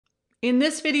In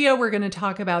this video, we're going to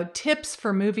talk about tips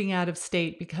for moving out of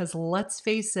state because let's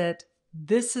face it,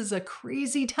 this is a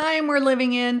crazy time we're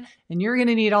living in and you're going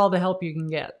to need all the help you can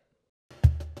get.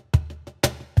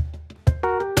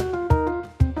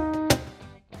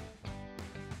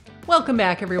 Welcome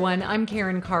back, everyone. I'm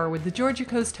Karin Carr with the Georgia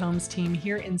Coast Homes team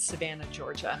here in Savannah,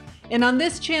 Georgia. And on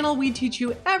this channel, we teach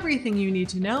you everything you need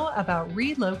to know about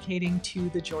relocating to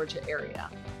the Georgia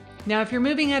area. Now, if you're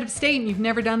moving out of state and you've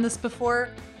never done this before,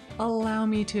 allow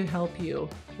me to help you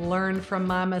learn from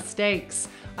my mistakes.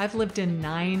 I've lived in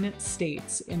 9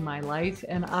 states in my life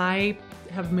and I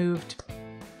have moved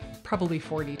probably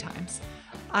 40 times.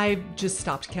 I just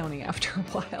stopped counting after a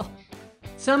while.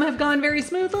 Some have gone very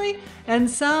smoothly and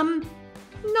some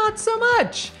not so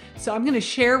much. So I'm going to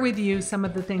share with you some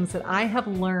of the things that I have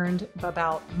learned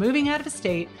about moving out of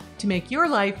state to make your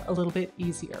life a little bit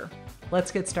easier.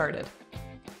 Let's get started.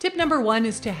 Tip number 1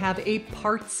 is to have a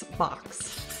parts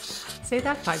box. Say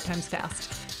that 5 times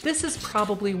fast. This is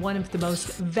probably one of the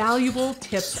most valuable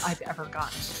tips I've ever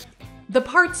gotten. The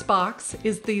parts box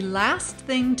is the last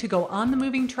thing to go on the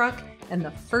moving truck and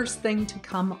the first thing to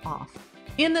come off.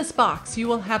 In this box, you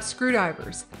will have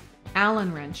screwdrivers,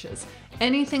 Allen wrenches,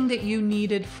 anything that you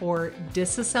needed for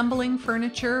disassembling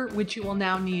furniture, which you will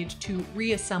now need to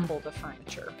reassemble the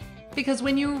furniture. Because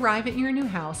when you arrive at your new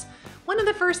house, one of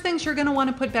the first things you're going to want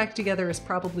to put back together is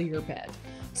probably your bed.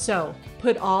 So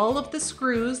put all of the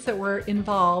screws that were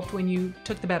involved when you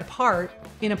took the bed apart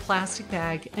in a plastic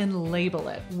bag and label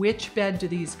it. Which bed do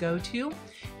these go to?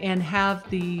 And have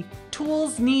the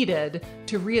tools needed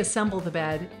to reassemble the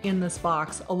bed in this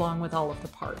box along with all of the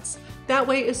parts. That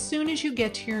way, as soon as you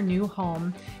get to your new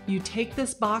home, you take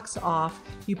this box off,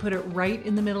 you put it right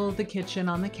in the middle of the kitchen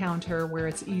on the counter where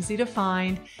it's easy to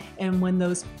find. And when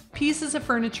those pieces of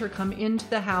furniture come into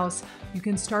the house, you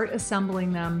can start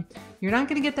assembling them. You're not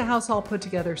going to get the house all put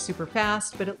together super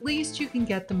fast, but at least you can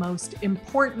get the most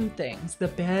important things, the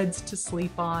beds to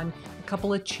sleep on, a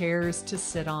couple of chairs to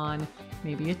sit on,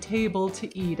 maybe a table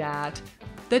to eat at,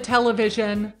 the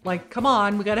television, like, come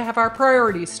on, we got to have our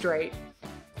priorities straight.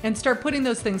 And start putting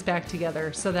those things back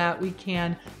together so that we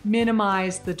can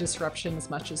minimize the disruption as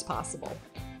much as possible.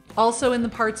 Also in the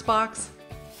parts box,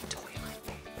 toilet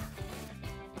paper.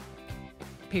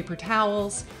 Paper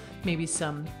towels, maybe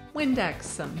some Windex,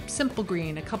 some Simple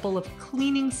Green, a couple of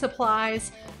cleaning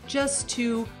supplies just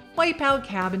to wipe out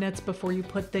cabinets before you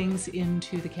put things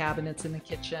into the cabinets in the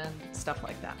kitchen, stuff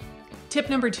like that. Tip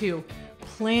number 2,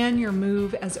 plan your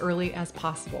move as early as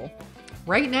possible.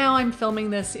 Right now, I'm filming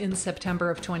this in September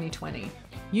of 2020.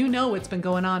 You know what's been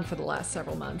going on for the last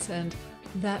several months, and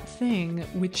that thing,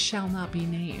 which shall not be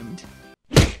named,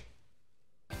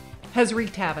 has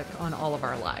wreaked havoc on all of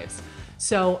our lives.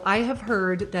 So I have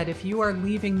heard that if you are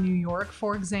leaving New York,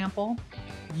 for example,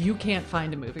 you can't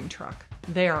find a moving truck.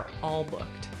 They are all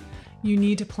booked. You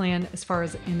need to plan as far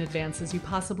as in advance as you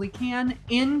possibly can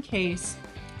in case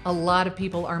a lot of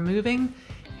people are moving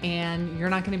and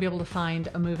you're not going to be able to find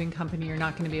a moving company, you're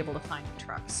not going to be able to find a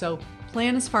truck. So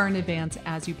plan as far in advance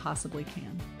as you possibly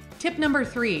can. Tip number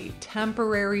 3,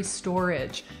 temporary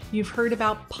storage. You've heard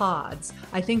about pods.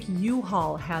 I think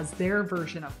U-Haul has their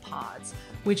version of pods,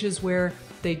 which is where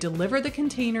they deliver the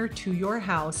container to your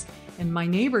house. And my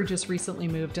neighbor just recently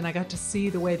moved and I got to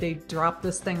see the way they drop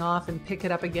this thing off and pick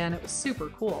it up again. It was super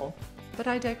cool, but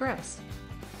I digress.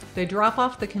 They drop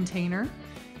off the container.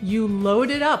 You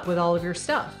load it up with all of your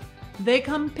stuff. They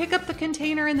come pick up the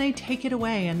container and they take it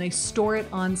away and they store it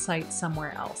on site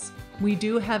somewhere else. We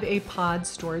do have a pod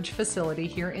storage facility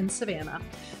here in Savannah.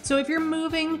 So if you're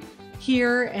moving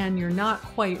here and you're not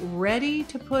quite ready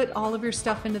to put all of your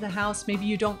stuff into the house, maybe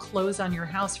you don't close on your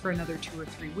house for another 2 or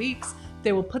 3 weeks,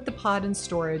 they will put the pod in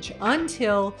storage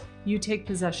until you take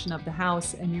possession of the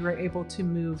house and you are able to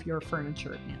move your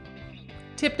furniture in.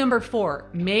 Tip number 4,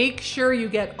 make sure you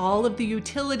get all of the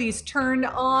utilities turned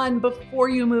on before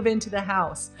you move into the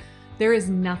house. There is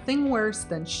nothing worse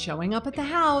than showing up at the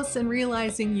house and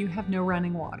realizing you have no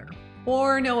running water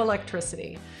or no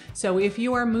electricity. So if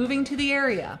you are moving to the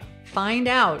area, find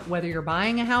out whether you're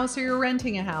buying a house or you're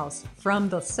renting a house from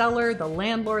the seller, the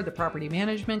landlord, the property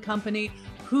management company.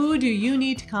 Who do you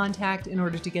need to contact in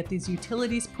order to get these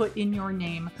utilities put in your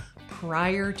name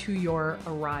prior to your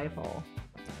arrival?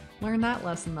 Learn that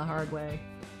lesson the hard way.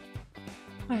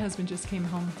 My husband just came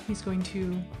home. He's going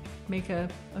to make a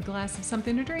glass of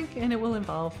something to drink and it will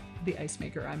involve the ice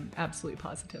maker, I'm absolutely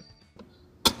positive.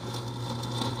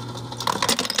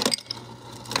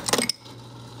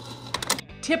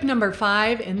 Tip number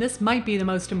 5, and this might be the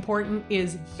most important,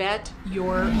 is vet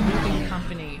your moving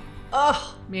company.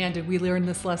 Oh man, did we learn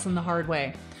this lesson the hard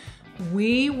way.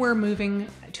 We were moving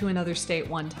to another state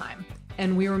one time,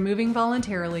 and we were moving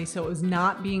voluntarily, so it was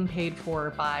not being paid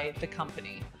for by the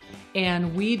company.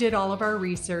 And we did all of our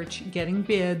research, getting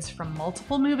bids from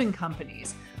multiple moving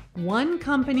companies. One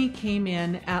company came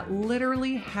in at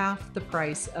literally half the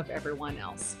price of everyone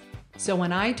else. So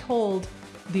when I told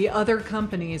the other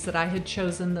companies that I had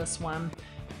chosen this one,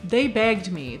 they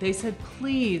begged me. They said,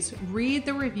 please read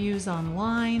the reviews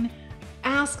online,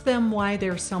 ask them why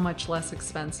they're so much less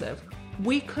expensive.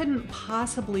 We couldn't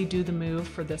possibly do the move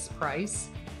for this price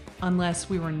unless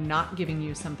we were not giving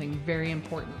you something very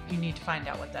important. You need to find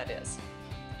out what that is.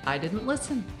 I didn't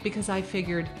listen because I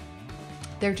figured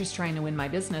they're just trying to win my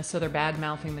business, so they're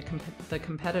bad-mouthing the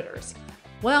competitors.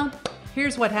 Well,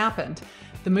 here's what happened.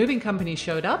 The moving company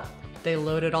showed up. They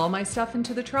loaded all my stuff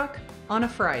into the truck on a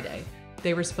Friday.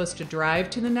 They were supposed to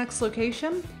drive to the next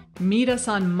location, meet us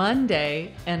on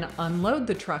Monday, and unload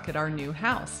the truck at our new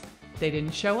house. They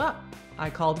didn't show up. I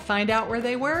called to find out where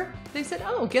they were. They said,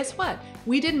 oh, guess what?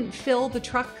 We didn't fill the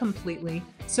truck completely,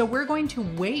 so we're going to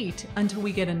wait until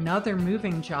we get another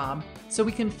moving job so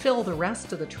we can fill the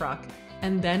rest of the truck,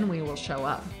 and then we will show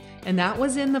up. And that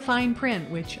was in the fine print,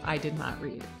 which I did not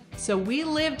read. So we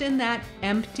lived in that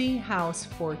empty house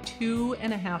for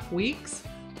 2.5 weeks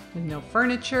with no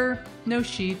furniture, no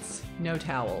sheets, no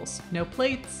towels, no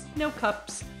plates, no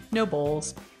cups, no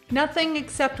bowls, nothing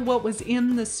except what was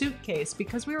in the suitcase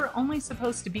because we were only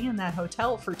supposed to be in that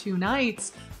hotel for 2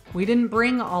 nights. We didn't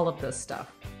bring all of this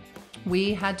stuff.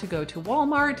 We had to go to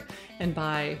Walmart and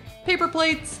buy paper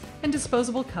plates and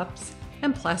disposable cups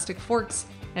and plastic forks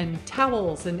and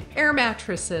towels and air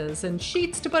mattresses and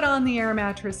sheets to put on the air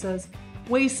mattresses.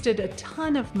 Wasted a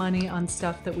ton of money on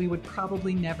stuff that we would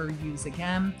probably never use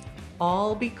again,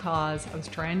 all because I was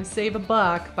trying to save a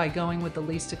buck by going with the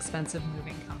least expensive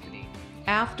moving company.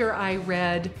 After I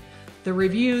read the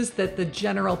reviews that the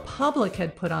general public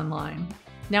had put online.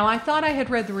 Now, I thought I had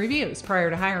read the reviews prior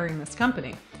to hiring this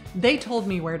company. They told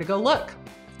me where to go look.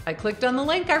 I clicked on the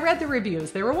link, I read the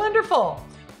reviews, they were wonderful.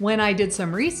 When I did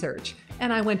some research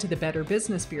and I went to the Better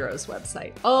Business Bureau's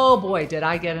website, oh boy, did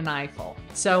I get an eyeful.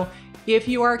 So if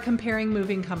you are comparing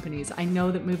moving companies, I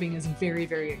know that moving is very,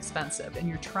 very expensive and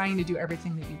you're trying to do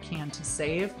everything that you can to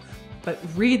save, but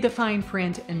read the fine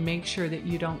print and make sure that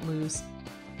you don't lose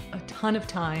a ton of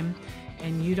time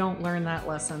and you don't learn that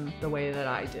lesson the way that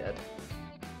I did.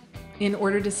 In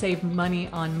order to save money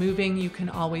on moving, you can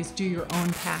always do your own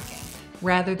packing.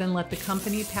 Rather than let the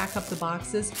company pack up the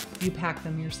boxes, you pack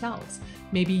them yourselves.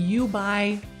 Maybe you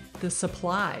buy the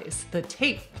supplies, the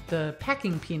tape, the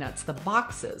packing peanuts, the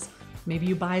boxes. Maybe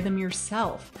you buy them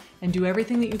yourself and do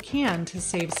everything that you can to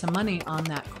save some money on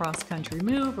that cross-country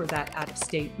move or that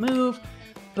out-of-state move.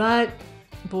 But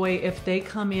boy, if they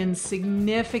come in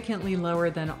significantly lower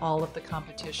than all of the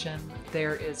competition,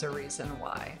 there is a reason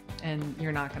why. And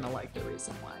you're not gonna like the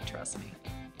reason why, trust me.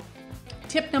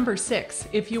 Tip number 6,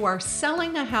 if you are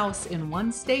selling a house in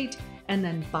one state and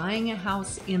then buying a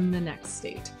house in the next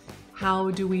state, how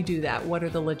do we do that? What are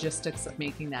the logistics of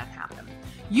making that happen?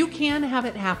 You can have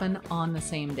it happen on the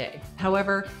same day.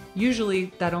 However,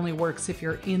 usually that only works if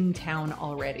you're in town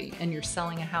already and you're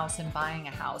selling a house and buying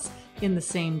a house in the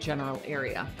same general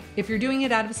area. If you're doing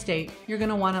it out of state, you're going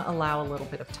to want to allow a little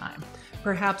bit of time.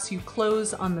 Perhaps you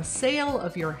close on the sale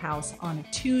of your house on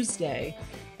a Tuesday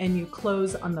and you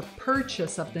close on the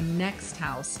purchase of the next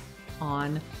house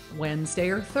on Wednesday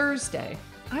or Thursday.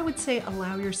 I would say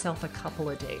allow yourself a couple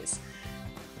of days.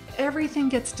 Everything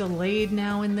gets delayed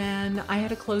now and then. I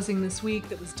had a closing this week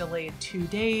that was delayed 2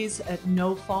 days at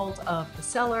no fault of the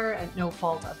seller, at no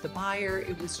fault of the buyer.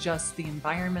 It was just the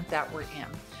environment that we're in.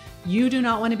 You do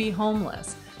not want to be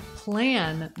homeless.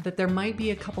 Plan that there might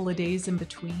be a couple of days in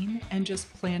between and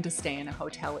just plan to stay in a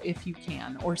hotel if you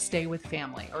can, or stay with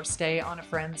family, or stay on a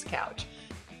friend's couch.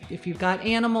 If you've got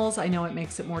animals, I know it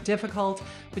makes it more difficult,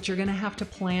 but you're gonna have to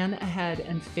plan ahead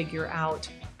and figure out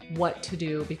what to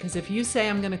do. Because if you say,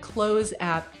 I'm gonna close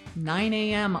at 9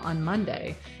 a.m. on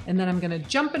Monday, and then I'm gonna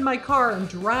jump in my car and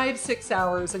drive 6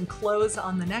 hours and close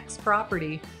on the next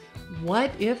property,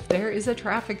 what if there is a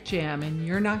traffic jam and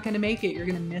you're not gonna make it? You're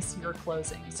gonna miss your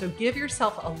closing. So give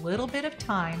yourself a little bit of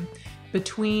time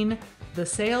between the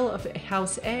sale of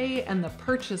house A and the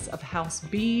purchase of house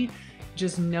B.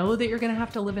 Just know that you're gonna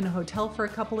have to live in a hotel for a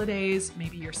couple of days.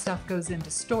 Maybe your stuff goes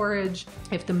into storage.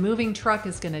 If the moving truck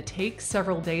is gonna take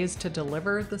several days to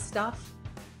deliver the stuff,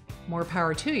 more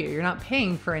power to you. You're not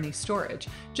paying for any storage.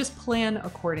 Just plan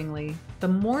accordingly. The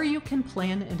more you can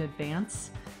plan in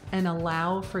advance and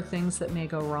allow for things that may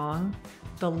go wrong,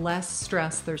 the less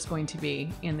stress there's going to be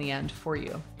in the end for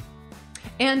you.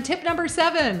 And tip number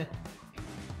 7,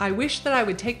 I wish that I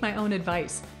would take my own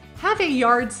advice. Have a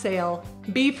yard sale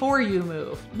before you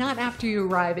move, not after you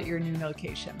arrive at your new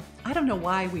location. I don't know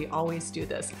why we always do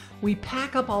this. We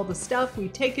pack up all the stuff, we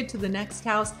take it to the next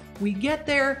house, we get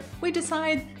there, we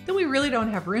decide that we really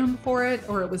don't have room for it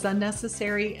or it was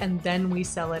unnecessary, and then we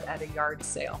sell it at a yard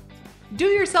sale. Do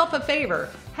yourself a favor,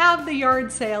 have the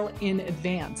yard sale in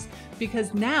advance,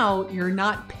 because now you're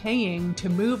not paying to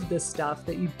move the stuff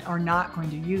that you are not going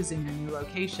to use in your new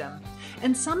location.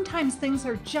 And sometimes things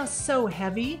are just so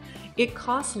heavy, it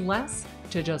costs less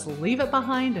to just leave it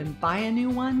behind and buy a new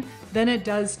one than it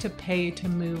does to pay to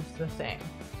move the thing.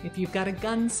 If you've got a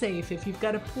gun safe, if you've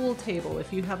got a pool table,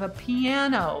 if you have a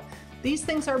piano, these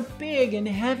things are big and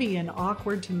heavy and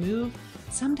awkward to move.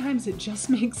 Sometimes it just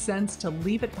makes sense to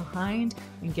leave it behind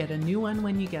and get a new one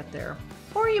when you get there.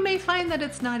 Or you may find that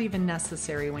it's not even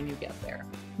necessary when you get there.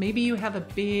 Maybe you have a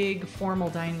big formal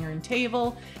dining room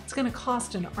table. It's going to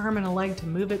cost an arm and a leg to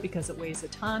move it because it weighs a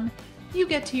ton. You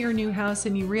get to your new house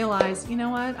and you realize, you know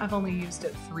what, I've only used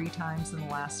it 3 times in the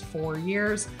last 4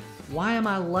 years. Why am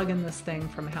I lugging this thing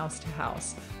from house to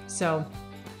house? So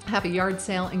have a yard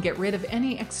sale and get rid of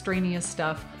any extraneous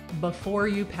stuff before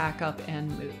you pack up and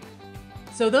move.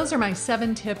 So those are my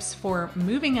 7 tips for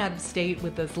moving out of state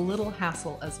with as little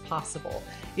hassle as possible.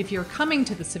 If you're coming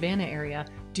to the Savannah area,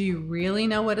 do you really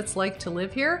know what it's like to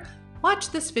live here?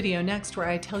 Watch this video next where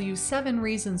I tell you 7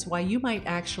 reasons why you might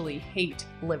actually hate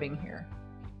living here.